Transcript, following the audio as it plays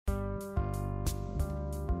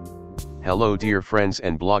Hello dear friends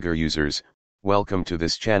and blogger users, welcome to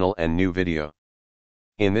this channel and new video.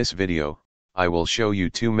 In this video, I will show you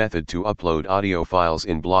two methods to upload audio files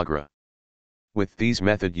in Blogger. With these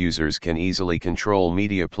method users can easily control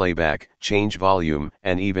media playback, change volume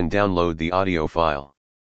and even download the audio file.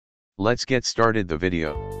 Let's get started the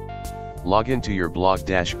video. Log into your blog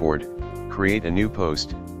dashboard, create a new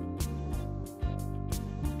post.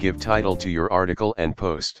 Give title to your article and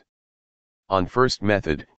post. On first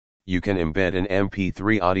method, you can embed an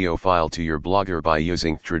mp3 audio file to your Blogger by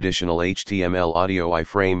using traditional HTML audio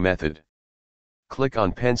iframe method. Click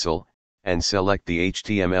on pencil, and select the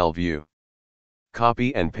HTML view.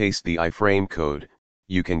 Copy and paste the iframe code.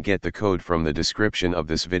 You can get the code from the description of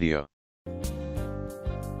this video.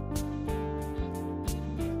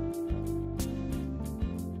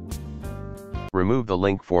 Remove the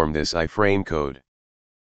link from this iframe code.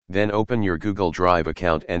 Then open your Google Drive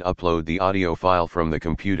account and upload the audio file from the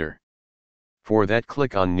computer. For that,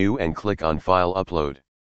 click on New and click on File Upload.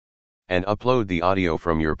 And upload the audio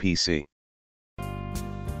from your PC.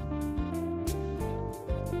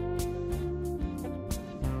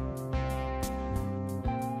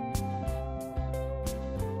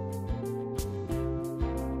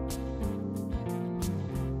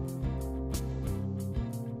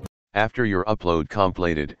 After your upload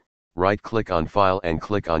completed, right-click on File and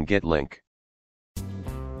click on Get Link.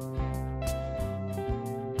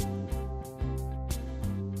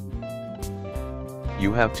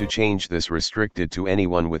 You have to change this restricted to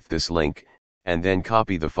anyone with this link, and then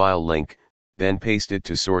copy the file link, then paste it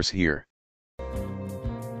to source here.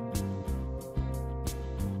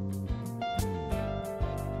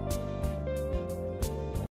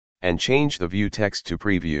 And change the view text to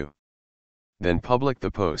preview. Then publish the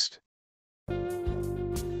post.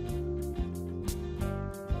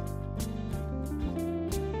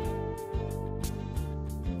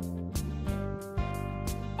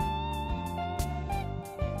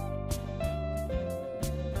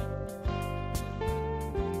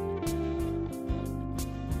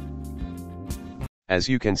 As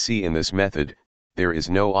you can see in this method, there is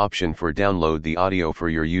no option for download the audio for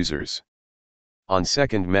your users. On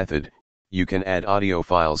second method, you can add audio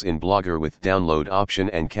files in Blogger with download option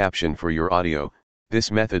and caption for your audio. This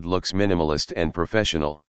method looks minimalist and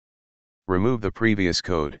professional. Remove the previous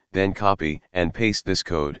code, then copy and paste this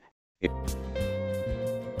code.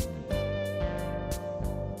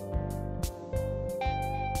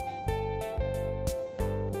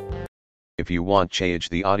 If you want change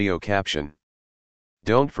the audio caption.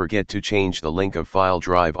 Don't forget to change the link of file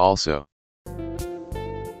drive also.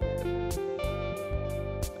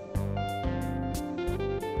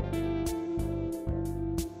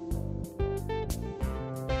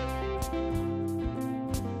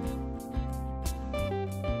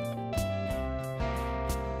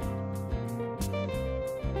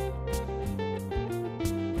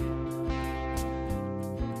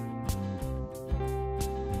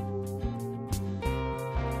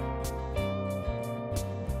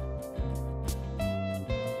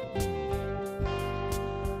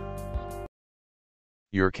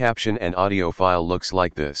 Your caption and audio file looks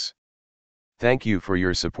like this. Thank you for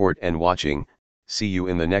your support and watching. See you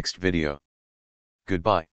in the next video.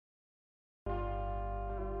 Goodbye.